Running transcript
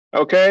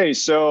Okay,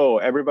 so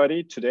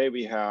everybody, today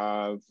we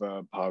have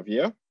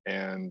Bhavya,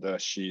 and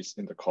she's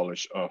in the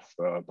College of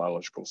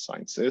Biological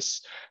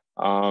Sciences.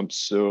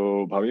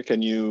 So Bhavya,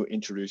 can you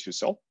introduce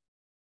yourself?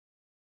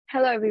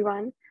 Hello,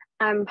 everyone.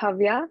 I'm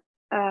Bhavya.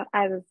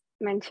 As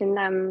mentioned,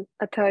 I'm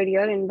a third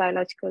year in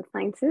biological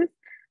sciences.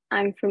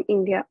 I'm from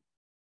India,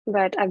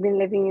 but I've been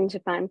living in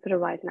Japan for a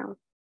while now.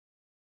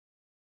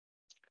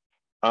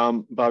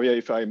 Bhavya,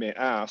 if I may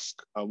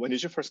ask, when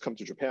did you first come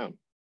to Japan?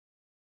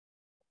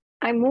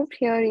 I moved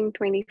here in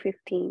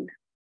 2015.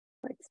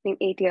 It's been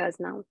 8 years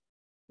now.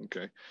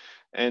 Okay,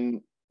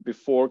 and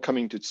before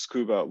coming to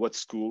Tsukuba, what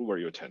school were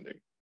you attending?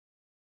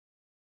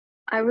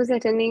 I was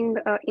attending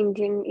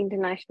Indian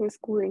International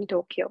School in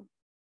Tokyo.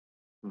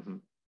 Mm-hmm.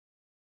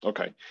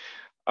 Okay,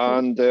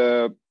 and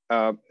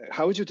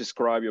how would you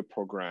describe your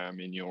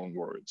program in your own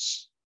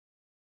words?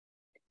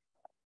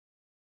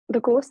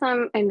 The course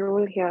I'm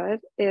enrolled here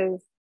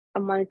is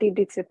a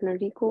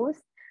multidisciplinary course,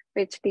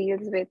 which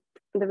deals with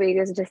the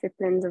various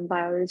disciplines of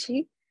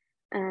biology.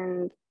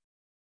 And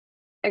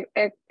in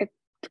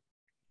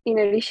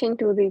addition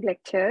to the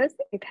lectures,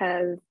 it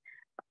has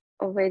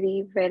a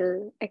very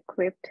well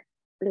equipped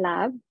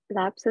lab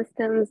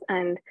systems,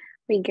 and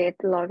we get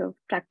a lot of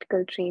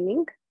practical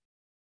training.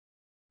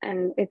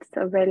 And it's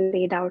a well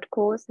laid out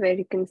course where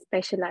you can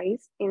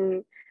specialize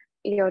in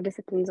your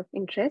disciplines of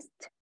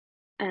interest.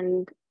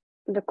 And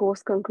the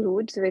course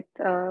concludes with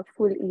a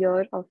full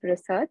year of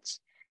research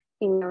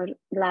in your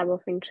lab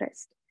of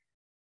interest.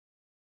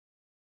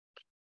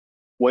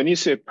 When you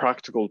say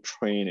practical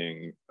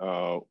training,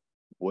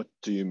 what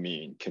do you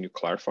mean? Can you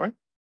clarify?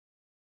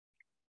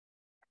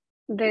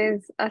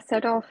 There's a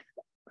set of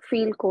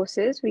field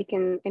courses we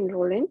can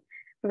enroll in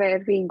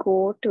where we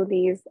go to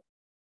these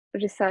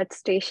research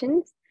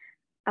stations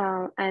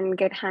and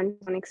get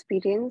hands-on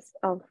experience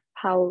of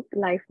how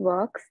life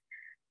works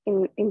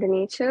in the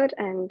nature,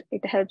 and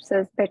it helps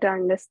us better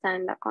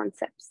understand the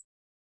concepts.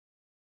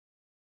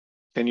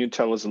 Can you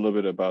tell us a little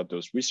bit about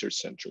those research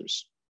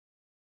centers?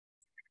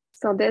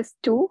 So there's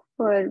two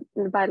for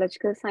the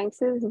biological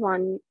sciences.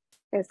 One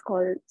is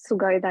called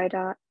Sugai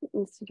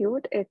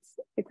Institute.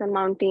 It's a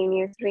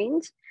mountainous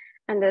range,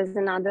 and there's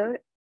another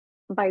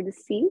by the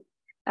sea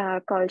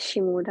called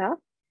Shimoda.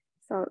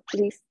 So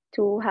these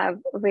two have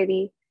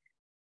very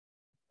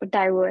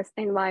diverse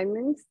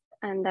environments,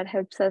 and that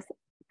helps us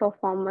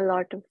perform a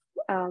lot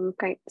of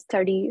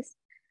studies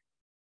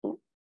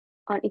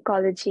on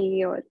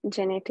ecology or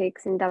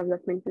genetics and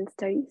developmental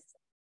studies.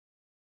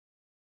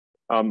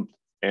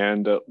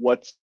 And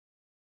what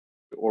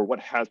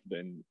has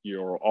been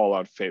your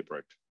all-out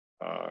favorite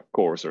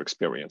course or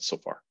experience so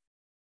far?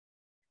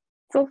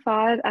 So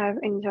far, I've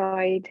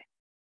enjoyed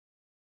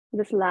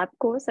this lab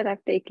course that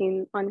I've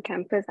taken on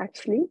campus,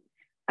 actually.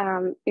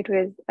 It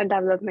was a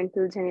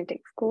developmental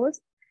genetics course,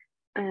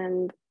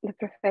 and the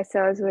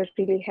professors were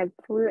really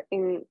helpful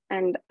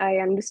and I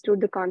understood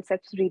the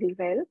concepts really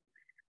well.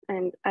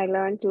 And I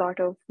learned a lot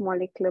of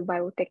molecular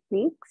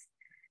biotechniques,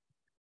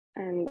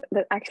 and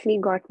that actually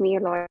got me a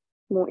lot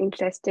more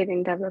interested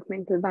in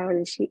developmental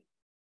biology.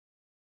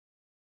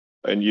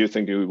 And you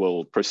think you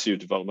will pursue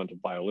developmental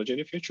biology in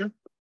the future?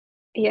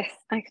 Yes,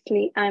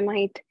 actually, I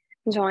might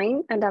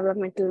join a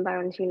developmental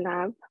biology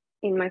lab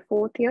in my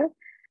fourth year,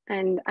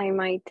 and I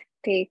might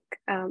take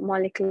a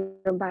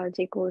molecular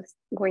biology course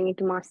going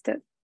into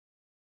master's.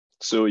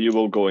 So you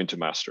will go into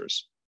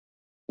master's?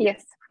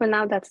 Yes, for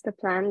now, that's the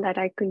plan, that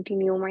I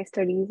continue my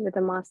studies with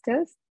a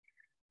master's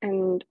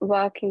and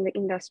work in the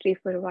industry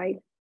for a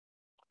while.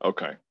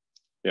 Okay.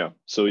 Yeah.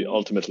 So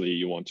ultimately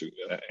you want to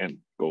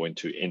go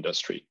into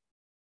industry?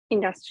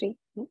 Industry,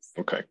 yes.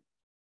 Okay.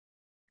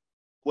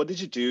 What did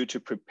you do to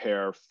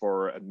prepare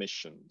for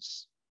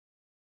admissions?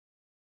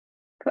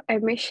 For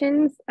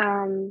admissions,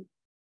 I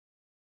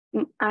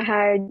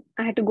had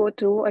to go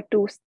through a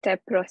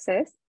two-step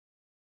process.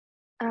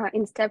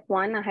 In step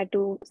one, I had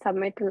to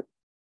submit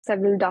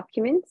several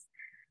documents.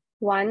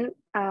 One,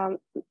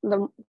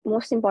 the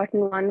most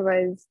important one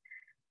was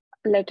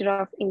letter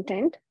of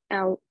intent.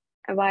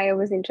 Why I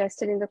was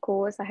interested in the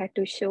course, I had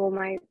to show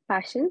my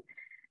passion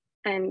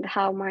and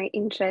how my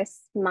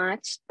interests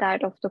matched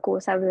that of the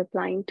course I was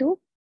applying to.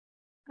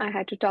 I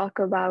had to talk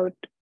about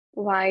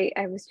why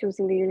I was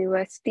choosing the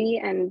university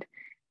and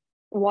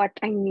what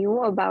I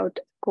knew about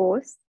the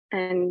course.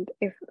 And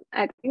if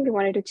I think they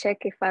wanted to check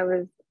if I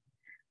was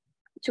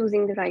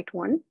choosing the right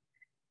one.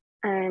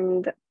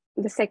 And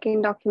the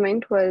second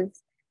document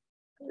was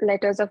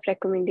letters of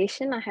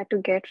recommendation I had to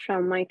get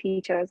from my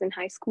teachers in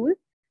high school.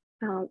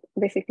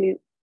 Basically,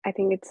 I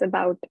think it's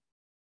about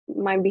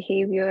my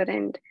behavior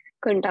and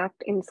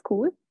conduct in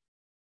school.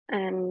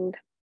 And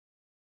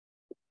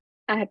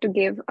I had to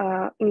give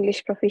an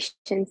English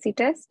proficiency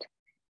test.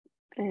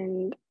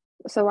 And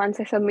so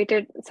once I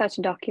submitted such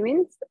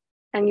documents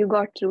and you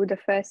got through the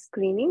first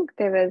screening,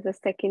 there was a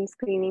second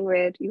screening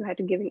where you had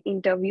to give an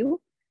interview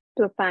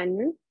to a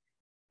panel.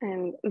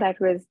 And that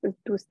was the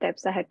two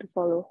steps I had to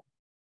follow.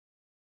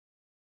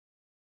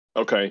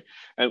 Okay.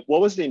 And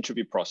what was the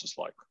interview process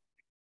like?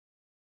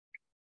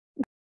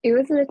 It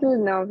was a little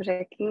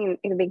nerve-wracking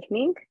in the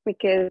beginning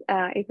because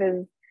it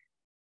was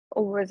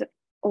over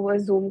over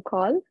Zoom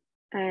call,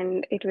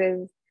 and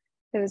there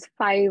was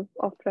five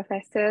of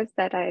professors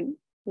that I'd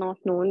not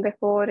known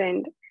before,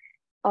 and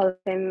all of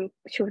them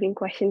shooting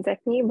questions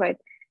at me. But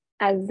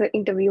as the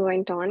interview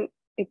went on,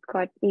 it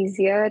got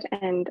easier,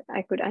 and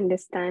I could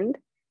understand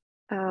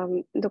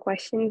the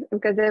questions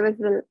because there was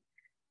a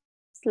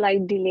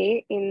slight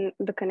delay in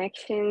the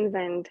connections,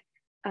 and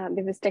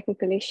there was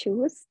technical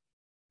issues,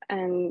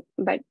 and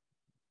but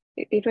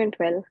it went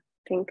well,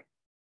 I think.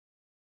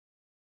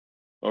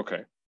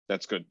 Okay,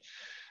 that's good.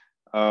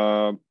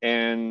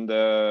 And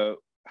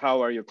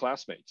how are your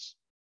classmates?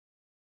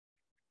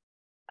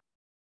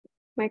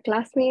 My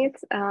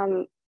classmates,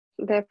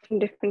 they're from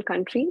different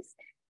countries,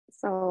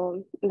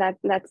 so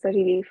that's a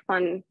really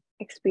fun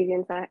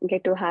experience I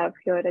get to have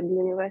here at the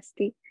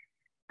university.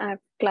 I have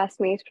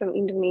classmates from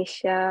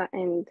Indonesia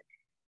and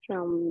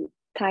from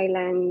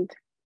Thailand,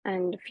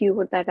 and a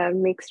few that are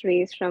mixed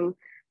race from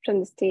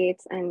the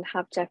States and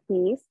half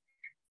Japanese.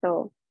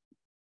 So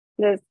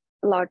there's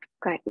lot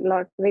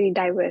very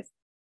diverse.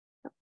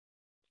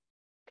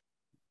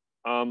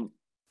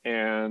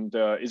 And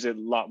is it a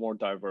lot more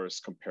diverse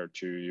compared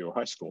to your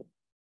high school?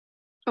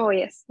 Oh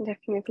yes,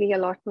 definitely a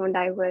lot more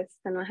diverse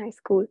than my high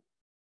school.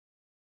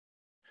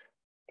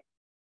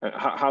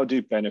 How do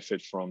you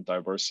benefit from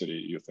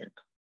diversity, you think?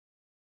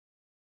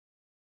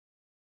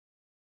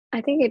 I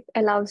think it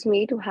allows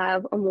me to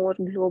have a more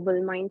global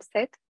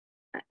mindset.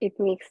 It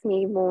makes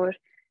me more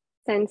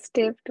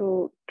sensitive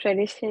to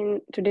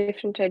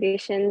different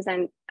traditions,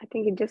 and I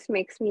think it just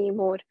makes me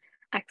more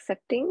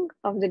accepting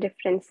of the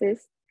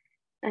differences.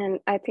 And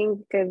I think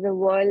because the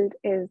world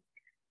is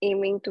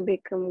aiming to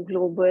become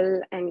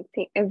global, and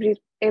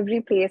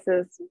every place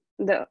is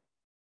the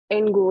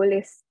end goal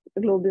is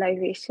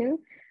globalization.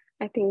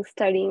 I think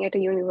studying at a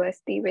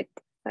university with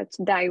such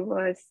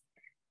diverse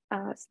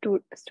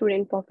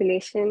student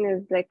population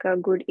is like a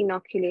good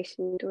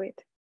inoculation to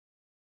it.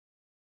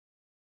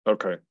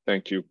 Okay,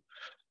 thank you.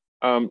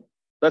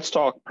 Let's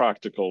talk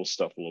practical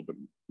stuff a little bit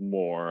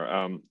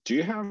more. Do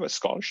you have a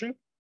scholarship?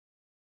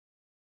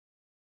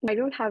 I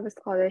don't have a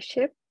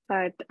scholarship,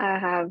 but I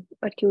have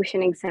a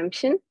tuition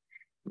exemption.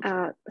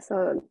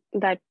 So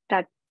that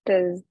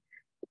is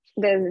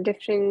there's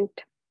different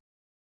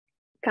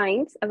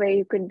kinds where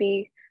you could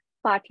be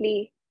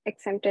partly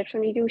exempted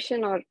from the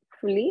tuition or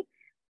fully.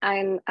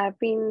 And I've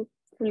been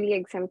fully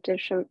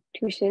exempted from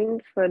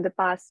tuition for the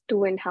past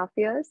 2.5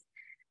 years.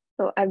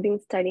 So I've been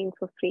studying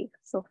for free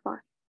so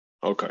far.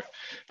 Okay.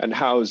 And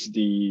how's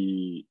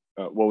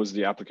what was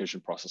the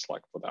application process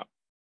like for that?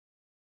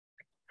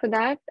 For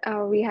that,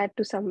 we had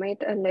to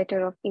submit a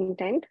letter of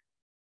intent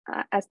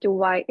as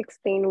to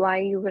explain why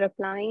you were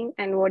applying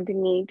and what the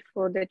need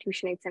for the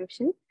tuition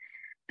exemption.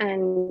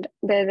 And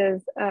there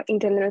is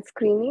internal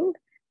screening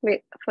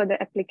for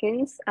the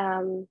applicants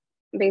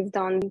based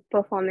on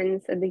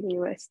performance at the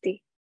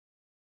university.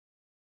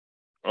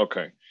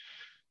 Okay,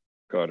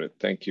 got it.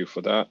 Thank you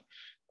for that.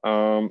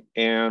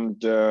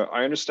 And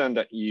I understand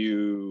that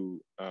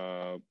you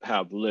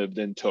have lived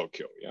in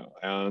Tokyo, yeah,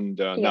 and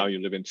now you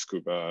live in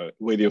Tsukuba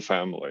with your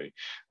family.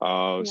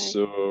 Right.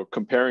 So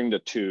comparing the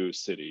two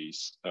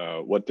cities,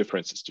 what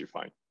differences do you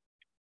find?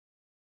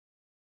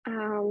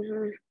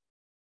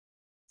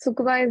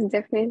 Tsukuba is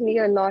definitely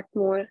a lot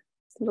more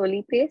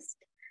slowly paced.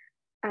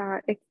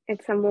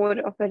 It's a more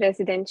of a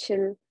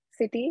residential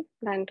city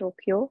than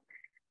Tokyo.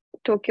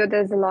 Tokyo,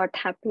 there's a lot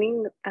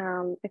happening.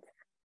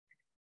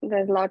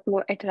 There's a lot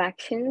more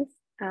attractions,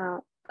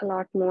 a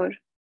lot more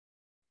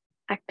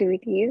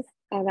activities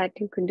that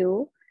you could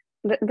do.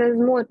 There's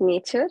more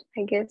nature,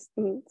 I guess.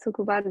 In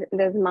Tsukuba,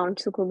 there's Mount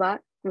Tsukuba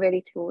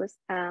very close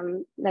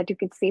that you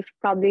could see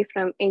probably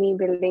from any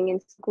building in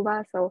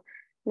Tsukuba. So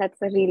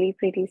that's a really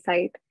pretty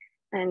sight.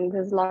 And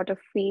there's a lot of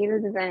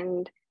fields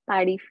and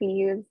paddy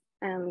fields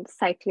and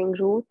cycling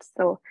routes.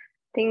 So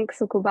I think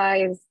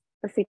Tsukuba is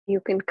a city you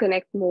can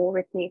connect more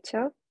with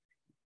nature.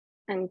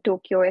 And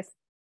Tokyo is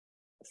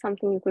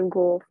something you could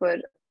go for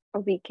a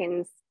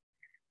weekend's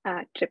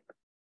trip.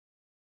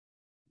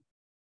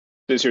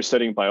 Since you're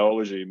studying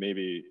biology,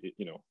 maybe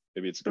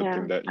it's a good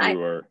thing that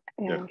you are.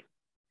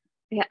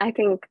 Yeah, I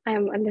think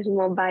I'm a little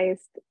more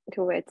biased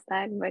towards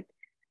that, but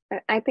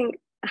I think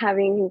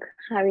having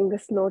the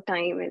slow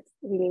time is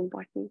really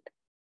important.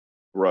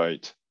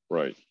 Right.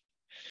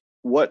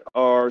 What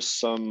are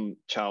some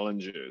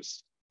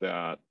challenges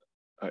that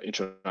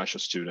international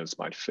students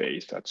might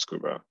face at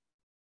Tsukuba?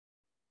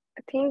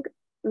 I think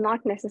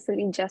not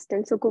necessarily just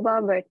in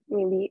Tsukuba, but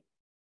maybe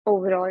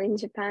overall in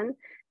Japan,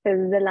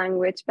 there's the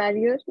language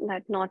barrier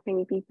that not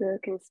many people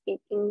can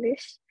speak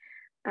English.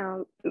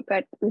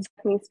 But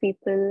Japanese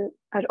people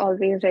are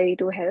always ready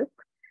to help,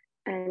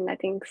 and I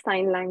think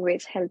sign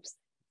language helps.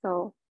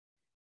 So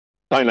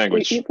sign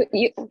language,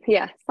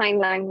 sign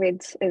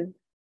language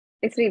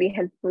it's really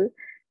helpful,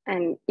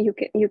 and you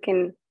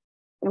can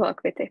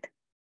work with it.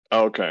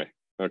 Okay.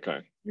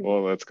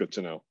 Well, that's good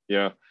to know.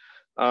 Yeah.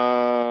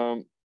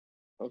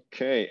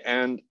 Okay.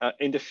 And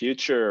in the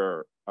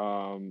future,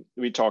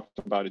 we talked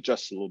about it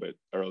just a little bit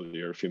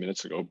earlier, a few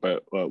minutes ago,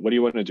 but what do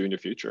you want to do in the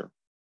future?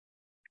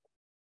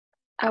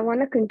 I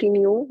want to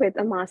continue with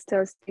a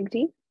master's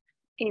degree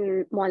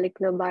in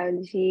molecular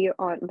biology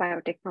or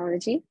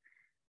biotechnology.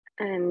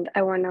 And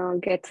I want to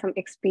get some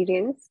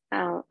experience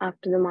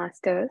after the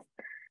master's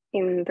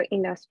in the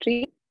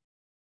industry.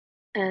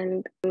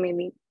 And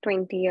maybe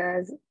 20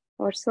 years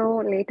or so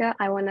later,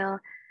 I want to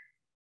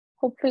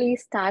hopefully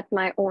start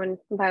my own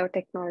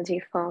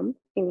biotechnology firm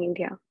in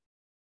India.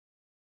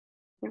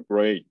 Yeah.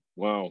 Great.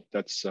 Wow,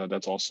 that's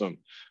awesome.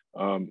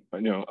 I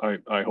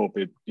hope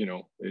it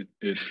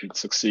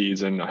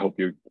succeeds, and I hope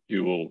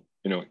you will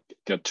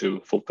get to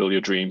fulfill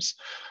your dreams.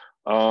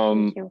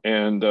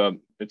 And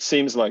it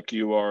seems like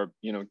you are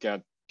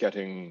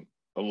getting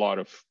a lot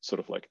of sort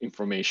of like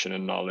information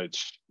and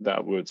knowledge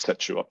that would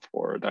set you up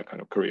for that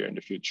kind of career in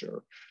the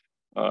future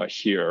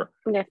here.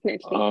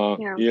 Definitely.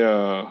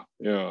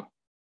 Yeah.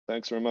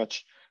 Thanks very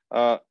much.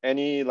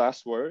 Any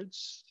last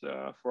words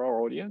for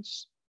our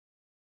audience?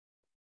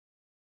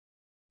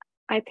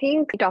 I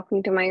think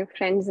talking to my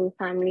friends and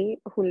family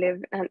who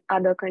live in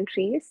other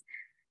countries,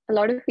 a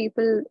lot of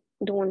people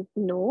don't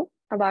know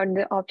about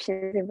the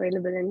options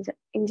available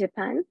in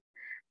Japan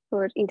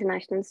for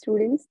international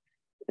students.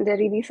 They're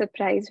really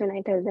surprised when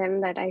I tell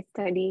them that I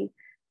study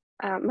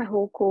my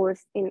whole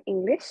course in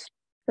English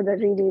for the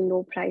really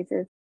low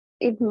prices.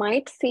 It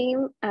might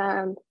seem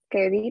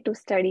scary to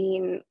study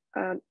in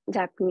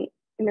Japanese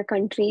in a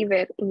country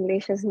where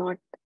English is not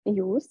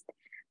used,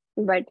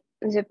 but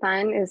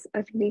Japan is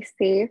a really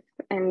safe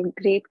and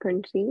great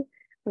country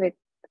with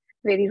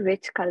very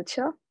rich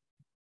culture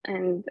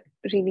and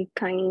really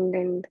kind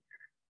and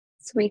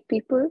sweet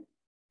people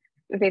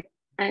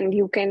and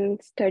you can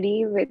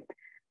study with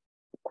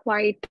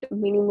quite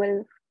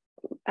minimal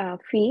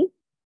fee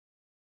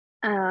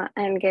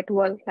and get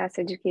world-class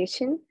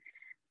education.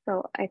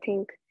 So I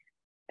think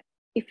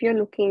if you're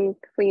looking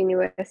for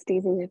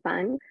universities in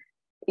Japan,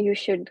 you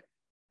should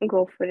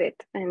go for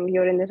it and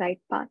you're in the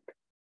right path.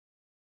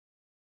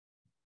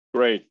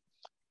 Great.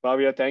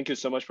 Bhavya, thank you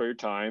so much for your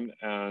time.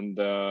 And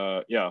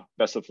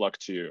best of luck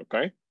to you,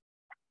 okay?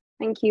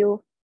 Thank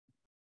you.